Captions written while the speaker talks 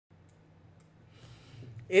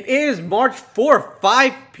It is March 4th,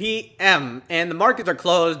 5 p.m. and the markets are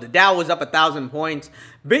closed. The Dow was up 1,000 points.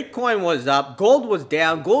 Bitcoin was up. Gold was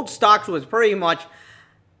down. Gold stocks was pretty much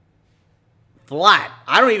flat.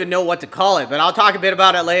 I don't even know what to call it, but I'll talk a bit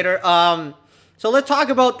about it later. So let's talk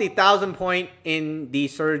about the 1,000 point in the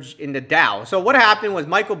surge in the Dow. So what happened was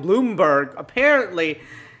Michael Bloomberg apparently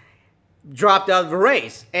dropped out of the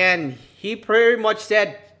race, and he pretty much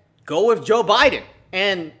said, go with Joe Biden.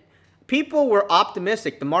 And people were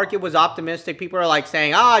optimistic. The market was optimistic. People are like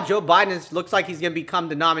saying, Joe Biden looks like he's going to become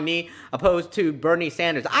the nominee opposed to Bernie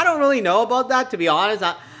Sanders. I don't really know about that, to be honest.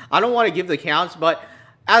 I don't want to give the counts, but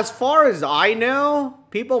as far as I know,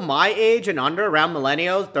 people my age and under, around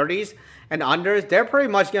millennials, 30s and unders, they're pretty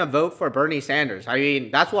much going to vote for Bernie Sanders. I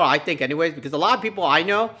mean, that's what I think anyways, because a lot of people I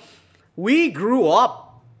know, we grew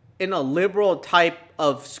up in a liberal type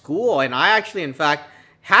of school. And I actually, in fact,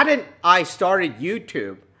 hadn't I started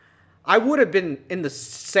YouTube, I would have been in the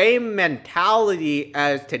same mentality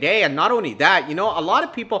as today. And not only that, you know, a lot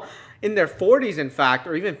of people in their 40s, in fact,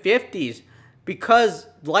 or even 50s, because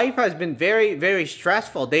life has been very, very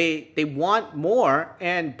stressful, they want more,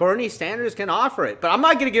 and Bernie Sanders can offer it. But I'm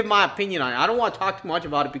not going to give my opinion on it. I don't want to talk too much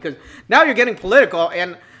about it because now you're getting political,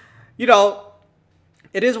 and, you know,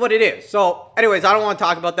 it is what it is. So, anyways, I don't want to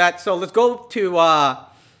talk about that. So let's go to, what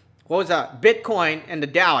was that? Bitcoin and the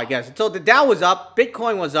Dow, I guess. So the Dow was up,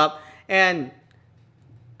 Bitcoin was up, and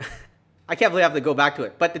I can't believe I have to go back to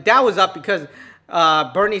it. But the Dow was up because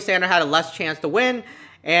Bernie Sanders had a less chance to win,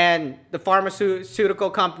 and the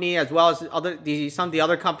pharmaceutical company, as well as some of the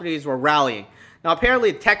other companies, were rallying. Now,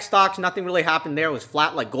 apparently, tech stocks, nothing really happened there. It was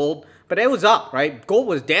flat like gold, but it was up, right? Gold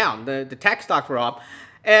was down. The tech stocks were up,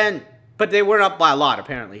 but they weren't up by a lot,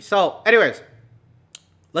 apparently. So, anyways,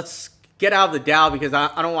 let's get out of the Dow because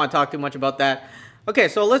I don't want to talk too much about that. Okay,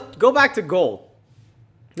 so let's go back to gold.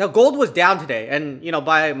 Now, gold was down today, and, you know,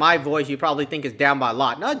 by my voice, you probably think it's down by a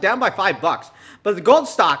lot. No, it's down by $5. But the gold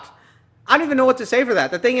stocks, I don't even know what to say for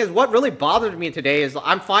that. The thing is, what really bothered me today is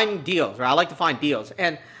I'm finding deals, right? I like to find deals.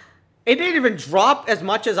 And it didn't even drop as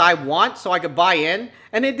much as I want so I could buy in.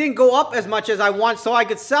 And it didn't go up as much as I want so I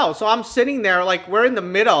could sell. So I'm sitting there like we're in the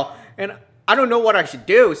middle, and I don't know what I should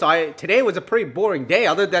do. So today was a pretty boring day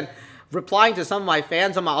other than replying to some of my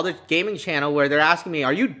fans on my other gaming channel where they're asking me,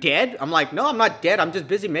 are you dead? I'm like, no, I'm not dead. I'm just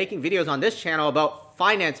busy making videos on this channel about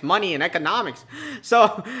finance, money, and economics.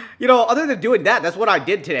 So, you know, other than doing that, that's what I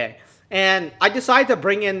did today. And I decided to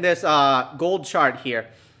bring in this gold chart here.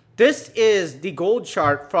 This is the gold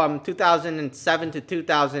chart from 2007 to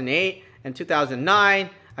 2008 and 2009.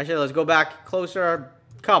 Actually, let's go back closer.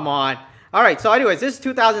 Come on. All right, so anyways, this is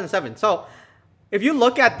 2007. So if you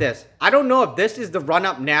look at this, I don't know if this is the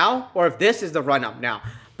run-up now or if this is the run-up now.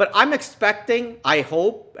 But I'm expecting, I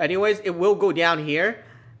hope, anyways, it will go down here,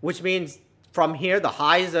 which means from here, the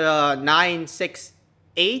high is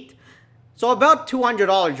 968. So about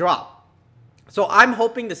 $200 drop. So I'm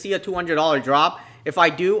hoping to see a $200 drop. If I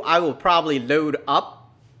do, I will probably load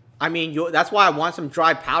up. I mean, that's why I want some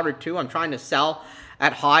dry powder too. I'm trying to sell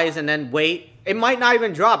at highs and then wait. It might not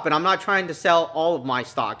even drop, but I'm not trying to sell all of my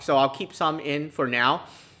stock. So I'll keep some in for now.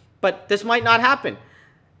 But this might not happen.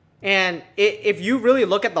 And if you really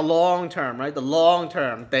look at the long term, right? The long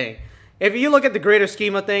term thing. If you look at the greater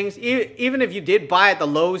scheme of things, even if you did buy at the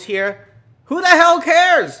lows here, who the hell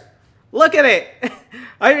cares? Look at it.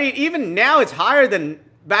 I mean, even now it's higher than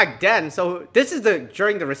back then. So this is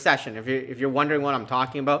during the recession, if you're wondering what I'm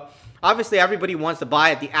talking about. Obviously, everybody wants to buy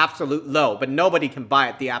at the absolute low, but nobody can buy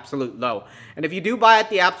at the absolute low. And if you do buy at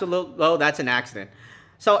the absolute low, that's an accident.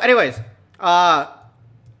 So anyways,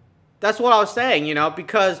 that's what I was saying, you know,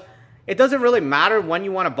 because it doesn't really matter when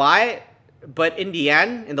you want to buy it, but in the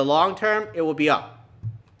end, in the long term, it will be up.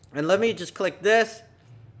 And let me just click this.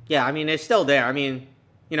 Yeah, I mean, it's still there. I mean,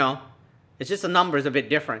 you know, it's just the numbers a bit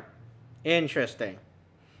different. Interesting.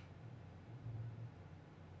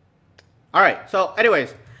 All right, so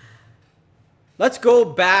anyways, let's go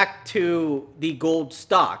back to the gold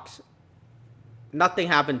stocks. Nothing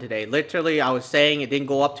happened today. Literally, I was saying it didn't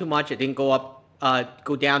go up too much. It didn't go up,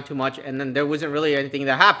 go down too much, and then there wasn't really anything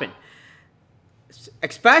that happened.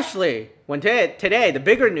 Especially when today, the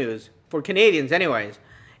bigger news for Canadians, anyways,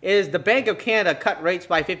 is the Bank of Canada cut rates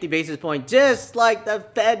by 50 basis points, just like the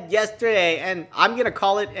Fed yesterday. And I'm going to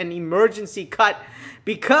call it an emergency cut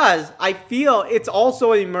because I feel it's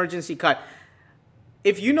also an emergency cut.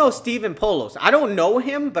 If you know Stephen Polos, I don't know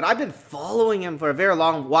him, but I've been following him for a very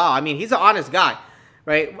long while. I mean, he's an honest guy,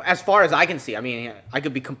 right? As far as I can see. I mean, I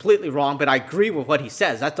could be completely wrong, but I agree with what he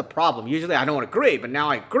says. That's the problem. Usually I don't agree, but now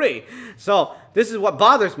I agree. So this is what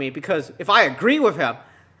bothers me, because if I agree with him,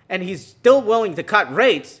 and he's still willing to cut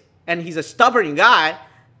rates, and he's a stubborn guy,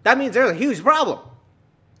 that means there's a huge problem.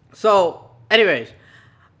 So, anyways,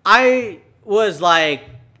 I was like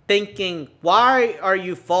thinking, why are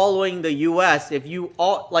you following the U.S. if you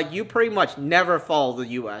you pretty much never follow the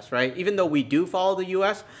U.S., right? Even though we do follow the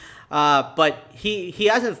U.S., but he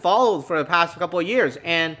hasn't followed for the past couple of years.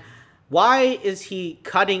 And why is he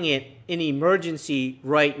cutting it in emergency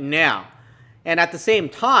right now? And at the same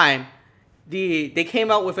time, they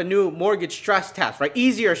came out with a new mortgage stress test, right?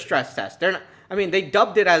 Easier stress test. They're not, I mean, they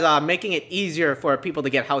dubbed it as making it easier for people to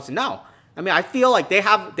get houses. No, I mean, I feel like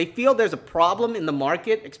they feel there's a problem in the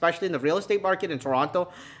market, especially in the real estate market in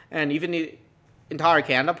Toronto, and even the entire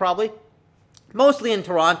Canada probably, mostly in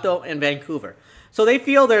Toronto and Vancouver. So they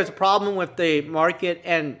feel there's a problem with the market,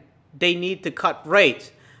 and they need to cut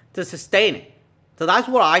rates to sustain it. So that's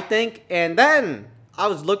what I think. And then I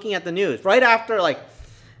was looking at the news right after, like,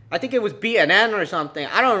 I think it was BNN or something.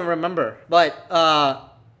 I don't remember.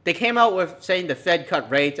 But they came out with saying the Fed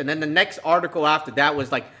cut rates. And then the next article after that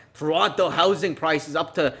was like Toronto housing prices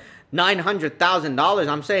up to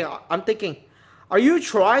 $900,000. I'm thinking, are you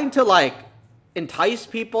trying to like entice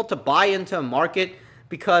people to buy into a market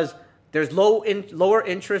because there's lower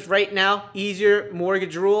interest rate now, easier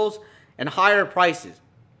mortgage rules, and higher prices?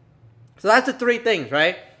 So that's the three things,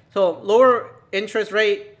 right? So lower interest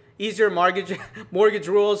rate, easier mortgage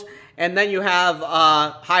rules, and then you have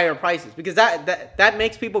higher prices, because that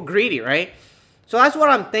makes people greedy, right? So that's what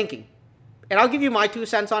I'm thinking. And I'll give you my 2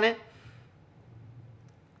 cents on it.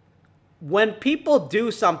 When people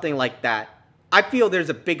do something like that, I feel there's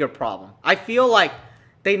a bigger problem. I feel like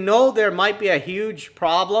they know there might be a huge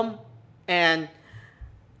problem, and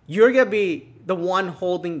you're going to be the one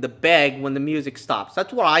holding the bag when the music stops.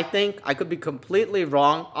 That's what I think. I could be completely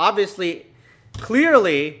wrong. Obviously,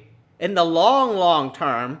 clearly, in the long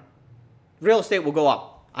term, real estate will go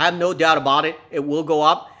up. I have no doubt about it. It will go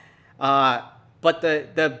up. But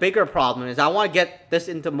the bigger problem is, I want to get this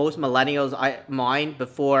into most millennials' mind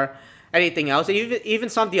before anything else. And even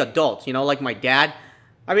some of the adults, you know, like my dad.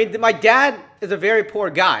 I mean, my dad is a very poor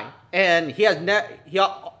guy, and he has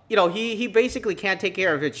he basically can't take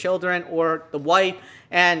care of his children or the wife,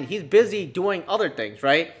 and he's busy doing other things,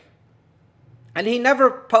 right? And he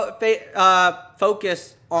never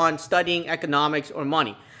focused on studying economics or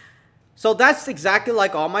money. So that's exactly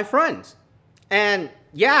like all my friends. And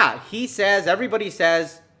yeah, everybody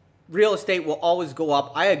says real estate will always go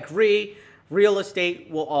up. I agree, real estate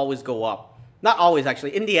will always go up. Not always,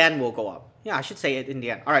 actually. In the end, will go up. Yeah, I should say it in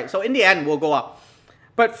the end. All right, so in the end, will go up.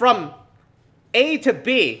 But from A to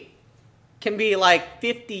B can be like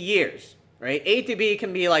 50 years, right? A to B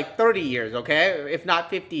can be like 30 years, okay? If not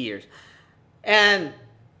 50 years. And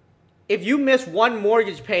if you miss one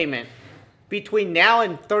mortgage payment between now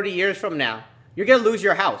and 30 years from now, you're going to lose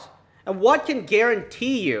your house. And what can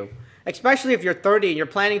guarantee you, especially if you're 30 and you're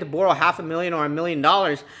planning to borrow $500,000 or $1 million,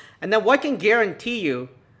 and then what can guarantee you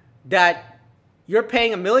that you're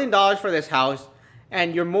paying $1 million for this house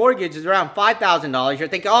and your mortgage is around $5,000? You're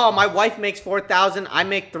thinking, oh, my wife makes $4,000, I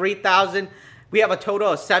make $3,000, we have a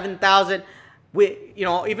total of $7,000.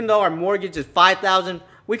 Even though our mortgage is $5,000,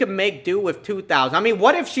 we could make do with $2,000. I mean,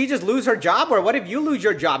 what if she just lose her job, or what if you lose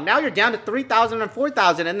your job? Now you're down to $3,000 and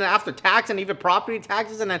 $4,000, and then after tax and even property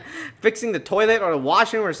taxes, and then fixing the toilet or the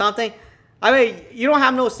washroom or something. I mean, you don't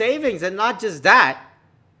have no savings. And not just that,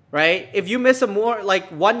 right? If you miss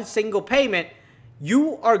one single payment,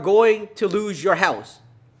 you are going to lose your house.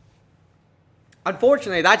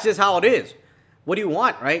 Unfortunately, that's just how it is. What do you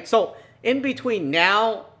want, right? So in between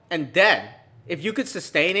now and then, if you could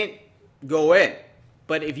sustain it, go in.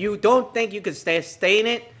 But if you don't think you can sustain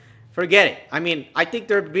it, forget it. I mean, I think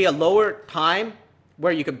there'd be a lower time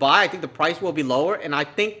where you could buy. I think the price will be lower. And I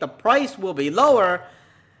think the price will be lower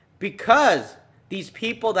because these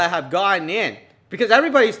people that have gotten in, because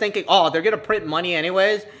everybody's thinking, oh, they're going to print money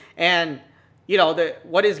anyways. And,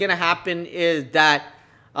 what is going to happen is that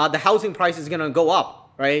the housing price is going to go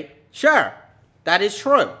up, right? Sure, that is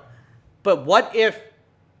true. But what if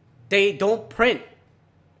they don't print?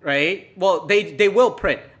 Right? Well, they will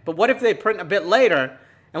print. But what if they print a bit later,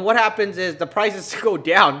 and what happens is the prices go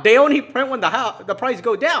down? They only print when the price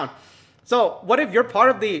go down. So what if you're part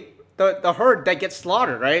of the herd that gets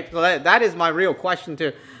slaughtered, right? So that is my real question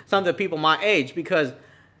to some of the people my age, because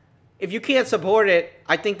if you can't support it,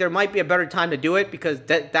 I think there might be a better time to do it, because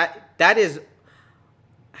that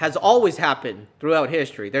has always happened throughout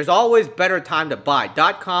history. There's always better time to buy.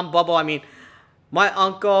 .com bubble, I mean, my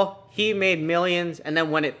uncle, he made millions, and then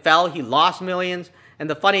when it fell, he lost millions. And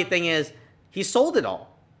the funny thing is, he sold it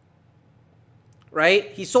all,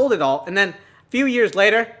 right? He sold it all, and then a few years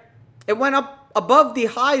later, it went up above the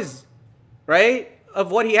highs, right,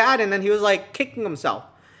 of what he had, and then he was like kicking himself.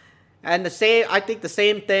 And I think the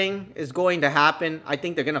same thing is going to happen. I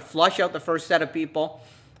think they're going to flush out the first set of people.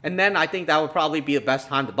 And then I think that would probably be the best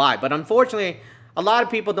time to buy. But unfortunately, a lot of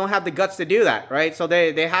people don't have the guts to do that, right? So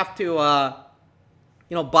they have to,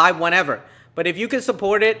 buy whenever. But if you can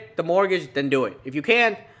support it, the mortgage, then do it. If you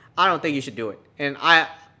can't, I don't think you should do it. And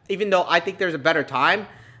even though I think there's a better time,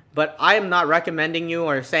 but I am not recommending you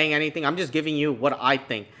or saying anything. I'm just giving you what I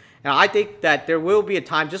think. And I think that there will be a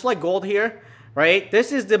time, just like gold here, right?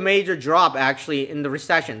 This is the major drop, actually, in the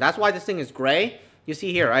recession. That's why this thing is gray. You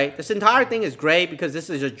see here, right? This entire thing is gray because this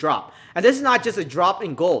is a drop. And this is not just a drop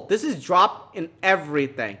in gold. This is drop in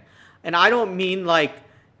everything. And I don't mean like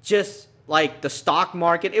just like the stock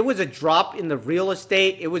market. It was a drop in the real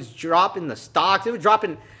estate. It was a drop in the stocks. It was a drop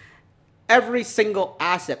in every single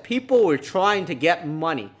asset. People were trying to get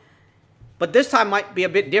money. But this time might be a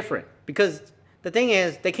bit different because the thing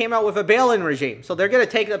is they came out with a bail-in regime. So they're going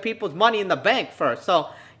to take the people's money in the bank first. So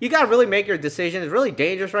you got to really make your decision. It's really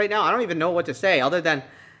dangerous right now. I don't even know what to say other than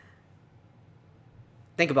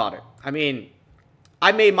think about it. I mean,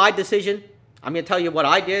 I made my decision. I'm going to tell you what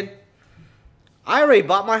I did. I already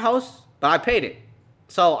bought my house, but I paid it.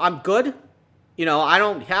 So I'm good. I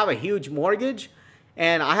don't have a huge mortgage.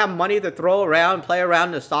 And I have money to throw around, play around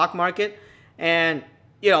in the stock market. And,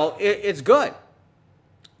 it's good.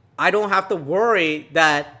 I don't have to worry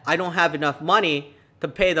that I don't have enough money to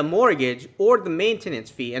pay the mortgage or the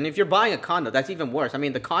maintenance fee. And if you're buying a condo, that's even worse. I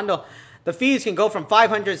mean, the fees can go from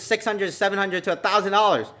 $500, $600, $700 to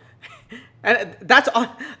 $1,000. And that's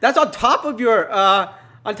on top of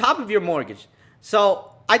your mortgage.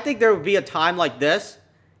 So I think there will be a time like this.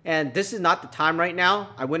 And this is not the time right now.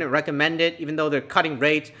 I wouldn't recommend it, even though they're cutting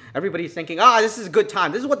rates. Everybody's thinking, this is a good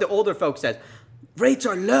time. This is what the older folks says. Rates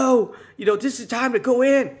are low. This is time to go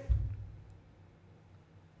in.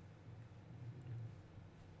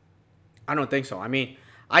 I don't think so. I mean,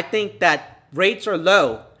 I think that rates are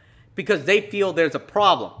low because they feel there's a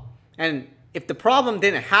problem. And if the problem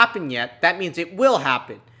didn't happen yet, that means it will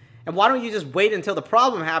happen. And why don't you just wait until the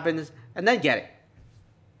problem happens and then get it?